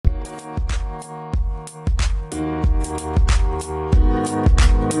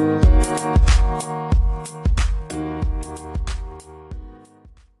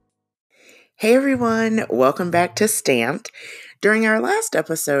Hey everyone, welcome back to Stamped. During our last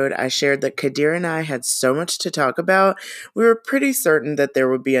episode, I shared that Qadira and I had so much to talk about. We were pretty certain that there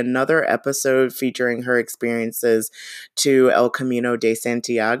would be another episode featuring her experiences to El Camino de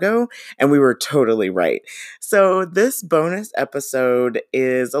Santiago, and we were totally right. So, this bonus episode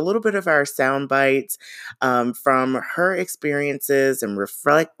is a little bit of our sound bites from her experiences and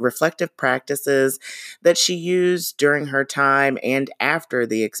reflective practices that she used during her time and after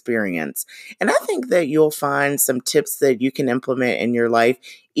the experience. And I think that you'll find some tips that you can implement in your life,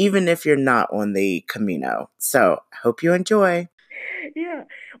 even if you're not on the Camino. So I hope you enjoy. Yeah.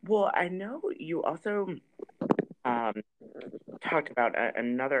 Well, I know you also um, talked about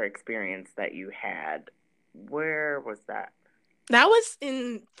another experience that you had. Where was that? That was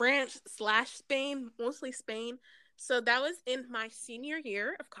in France/Spain, mostly Spain. So that was in my senior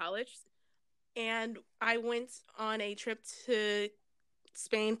year of college. And I went on a trip to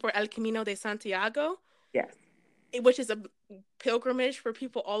Spain for El Camino de Santiago, Yes. which is a pilgrimage for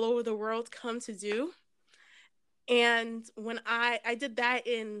people all over the world come to do. And when I did that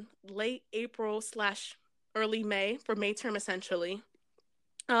in late April/early May for May term essentially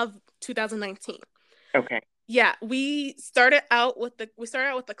of 2019. Okay. Yeah, we started out with the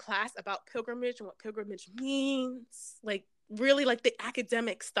class about pilgrimage and what pilgrimage means. Like really like the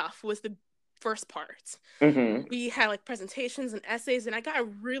academic stuff was the first part. Mm-hmm. We had like presentations and essays, and I got a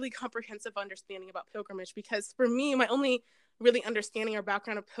really comprehensive understanding about pilgrimage because for me, my only really understanding or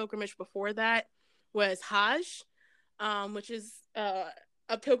background of pilgrimage before that was Hajj, which is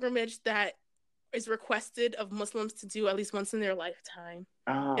a pilgrimage that is requested of Muslims to do at least once in their lifetime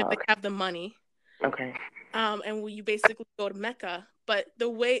if Oh, they have the money. okay. And you basically go to Mecca. But the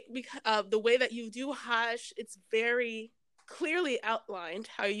way that you do Hajj, it's very clearly outlined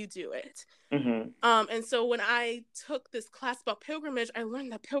how you do it. Mm-hmm. And so when I took this class about pilgrimage, I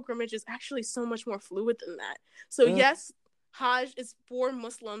learned that pilgrimage is actually so much more fluid than that. So Mm. yes, Hajj is for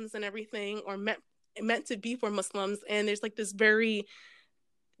Muslims and everything, or meant to be for Muslims, and there's like this very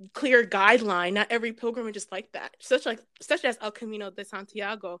clear guideline. Not every pilgrimage is like that. Such as El Camino de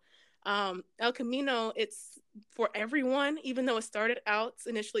Santiago. El Camino, it's for everyone, even though it started out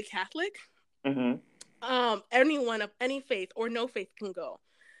initially Catholic. Mm-hmm. Anyone of any faith or no faith can go.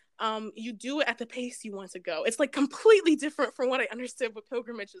 You do it at the pace you want to go. It's like completely different from what I understood what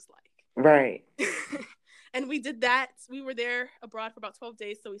pilgrimage is like. Right. And we did that. We were there abroad for about 12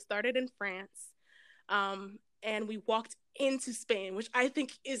 days. So we started in France. And we walked into Spain, which I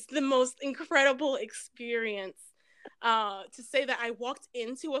think is the most incredible experience. To say that I walked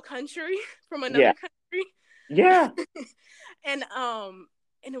into a country from Yeah. another country. Yeah. And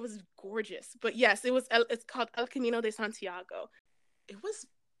it was gorgeous. But yes, it's called El Camino de Santiago. It was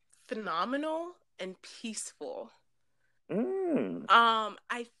phenomenal and peaceful. Mm.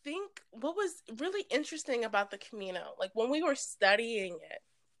 I think what was really interesting about the Camino, like when we were studying it,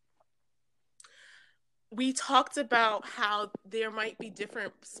 we talked about how there might be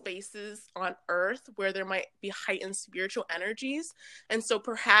different spaces on Earth where there might be heightened spiritual energies. And so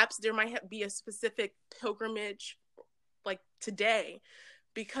perhaps there might be a specific pilgrimage like today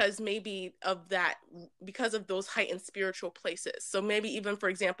because because of those heightened spiritual places. So maybe even, for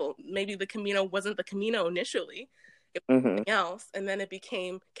example, maybe the Camino wasn't the Camino initially, it was Mm-hmm. something else, and then it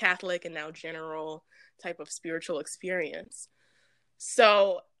became Catholic and now general type of spiritual experience.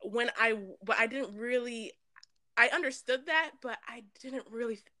 So but I didn't really, I understood that, but I didn't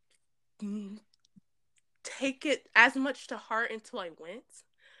really take it as much to heart until I went.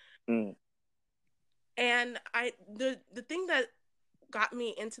 Mm. And the thing that got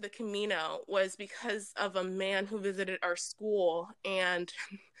me into the Camino was because of a man who visited our school, and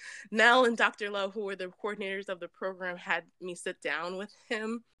Nell and Dr. Lowe, who were the coordinators of the program, had me sit down with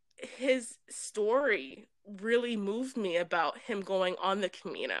him. His story really moved me about him going on the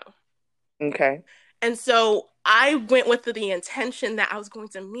Camino. Okay. And so I went with the intention that I was going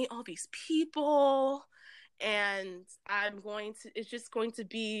to meet all these people, and it's just going to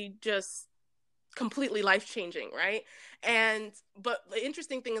be just completely life changing, right? But the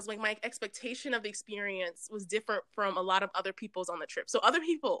interesting thing is, like, my expectation of the experience was different from a lot of other people's on the trip. So other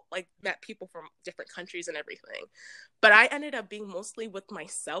people like met people from different countries and everything, but I ended up being mostly with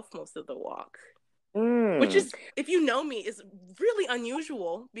myself most of the walk, which Mm. is, if you know me, is really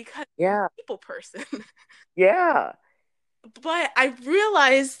unusual because I'm Yeah. a people person. Yeah. But I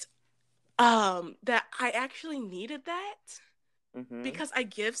realized that I actually needed that Mm-hmm. because I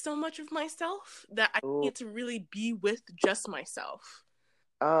give so much of myself that I need to really be with just myself.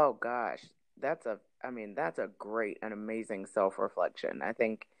 Oh gosh, that's a great and amazing self-reflection. I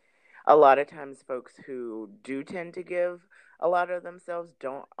think a lot of times folks who do tend to give a lot of themselves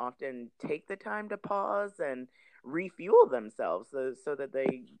don't often take the time to pause and refuel themselves so that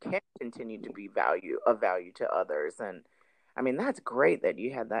they can continue to be value to others. And I mean, that's great that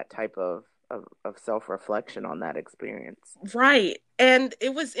you had that type of self-reflection on that experience. Right. And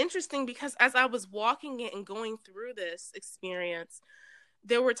it was interesting because as I was walking it and going through this experience,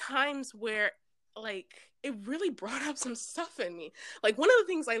 there were times where like it really brought up some stuff in me. Like one of the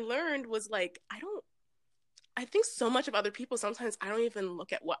things I learned was like I think so much of other people sometimes I don't even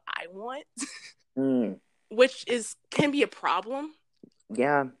look at what I want, Mm, which is can be a problem.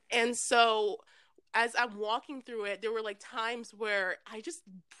 yeah. And so as I'm walking through it, there were like times where I just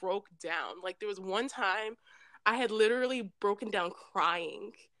broke down. Like there was one time I had literally broken down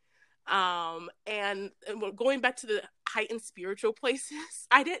crying. And going back to the heightened spiritual places,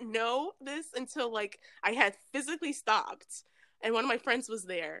 I didn't know this until like I had physically stopped and one of my friends was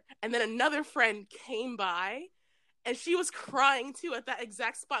there. And then another friend came by and she was crying too at that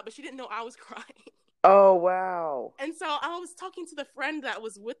exact spot, but she didn't know I was crying. Oh, wow. And so I was talking to the friend that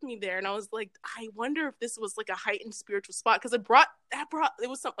was with me there, and I was like, I wonder if this was like a heightened spiritual spot because it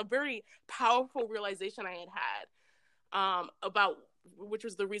was a very powerful realization I had about which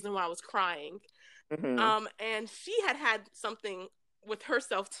was the reason why I was crying. Hmm. And she had something with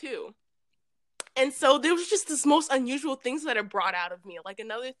herself too. And so there was just this most unusual things that it brought out of me. Like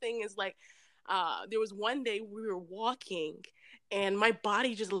another thing is like there was one day we were walking and my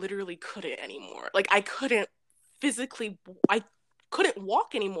body just literally couldn't anymore. Like I couldn't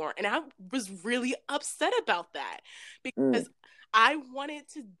walk anymore. And I was really upset about that Mm, because I wanted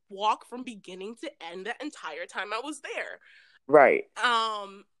to walk from beginning to end the entire time I was there. right.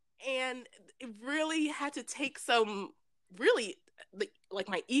 And it really had to take some really like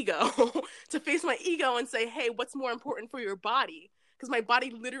my ego to face my ego and say, hey, what's more important for your body? Because my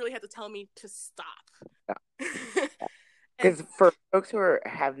body literally had to tell me to stop. And Because for folks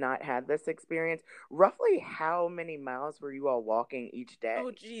have not had this experience, roughly how many miles were you all walking each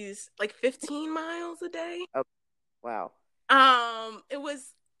oh day? geez, like 15 miles a day. Oh, wow. It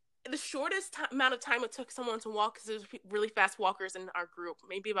was the shortest amount of time it took someone to walk because there's really fast walkers in our group,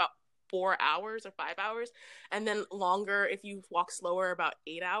 maybe about 4 hours or 5 hours, and then longer if you walk slower, about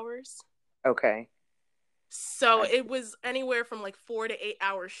 8 hours. Okay. So I, it was anywhere from like 4 to 8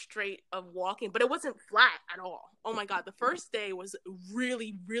 hours straight of walking, but it wasn't flat at all. Oh my God. The first day was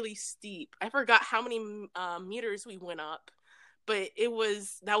really, really steep. I forgot how many meters we went up, but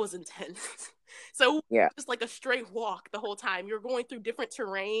that was intense. So yeah. just like a straight walk the whole time. You're going through different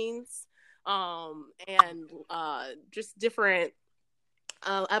terrains and just different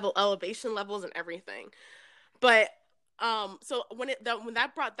elevation levels and everything. But so when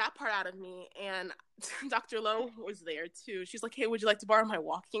that brought that part out of me, and Dr. Lowe was there too. She's like, "Hey, would you like to borrow my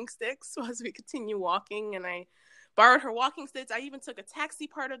walking sticks?" So as we continue walking, and I borrowed her walking sticks. I even took a taxi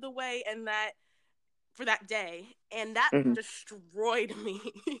part of the way, and that for that day, and that Hmm. destroyed me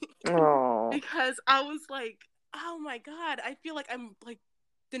Oh. because I was like, "Oh my God, I feel like I'm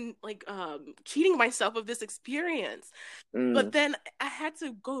cheating myself of this experience." But Mm, then I had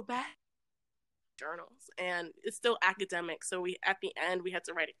to go back journals and it's still academic, so we at the end we had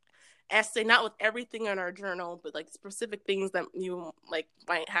to write an essay, not with everything in our journal but like specific things that you like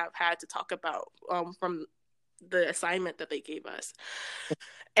might have had to talk about from the assignment that they gave us.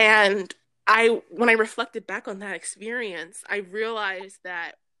 And I when I reflected back on that experience, I realized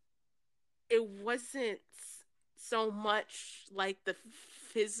that it wasn't so much like the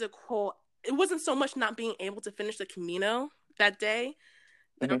physical, it wasn't so much not being able to finish the Camino that day,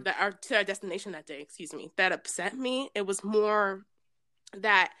 hmm. that our to our destination that day, excuse me, that upset me. It was more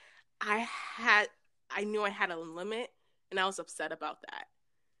that I had I knew I had a limit and I was upset about that.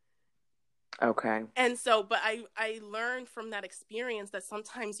 Okay. And so, but I learned from that experience that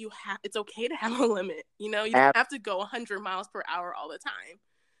sometimes it's okay to have a limit. You don't Ab- have to go 100 miles per hour all the time.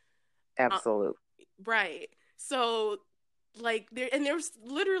 Uh, absolutely. right. So, like there's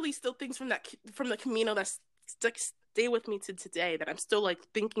literally still things from the Camino that stay with me to today that I'm still like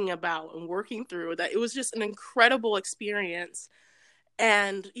thinking about and working through. That it was just an incredible experience.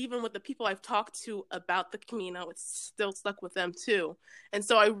 And even with the people I've talked to about the Camino, it's still stuck with them too. And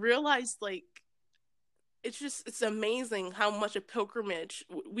so I realized like it's amazing how much a pilgrimage.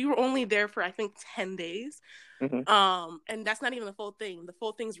 We were only there for I think 10 days. Hmm. And that's not even the full thing. The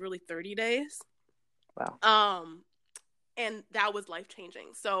full thing's really 30 days. Wow. Um and that was life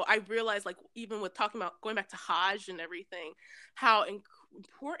changing. So I realized, like, even with talking about going back to Hajj and everything, how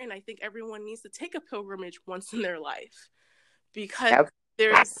important I think everyone needs to take a pilgrimage once in their life because Ab-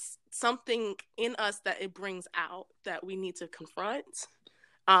 there's something in us that it brings out that we need to confront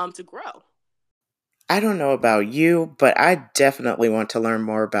to grow. I don't know about you, but I definitely want to learn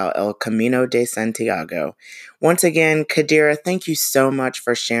more about El Camino de Santiago. Once again, Qadira, thank you so much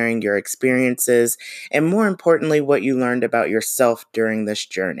for sharing your experiences and, more importantly, what you learned about yourself during this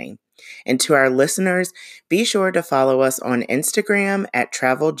journey. And to our listeners, be sure to follow us on Instagram at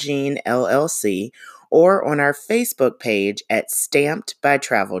TravelGene LLC or on our Facebook page at Stamped by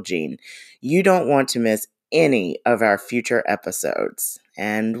TravelGene. You don't want to miss any of our future episodes.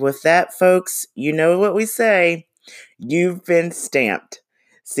 And with that, folks, you know what we say. You've been stamped.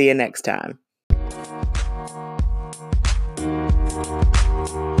 See you next time.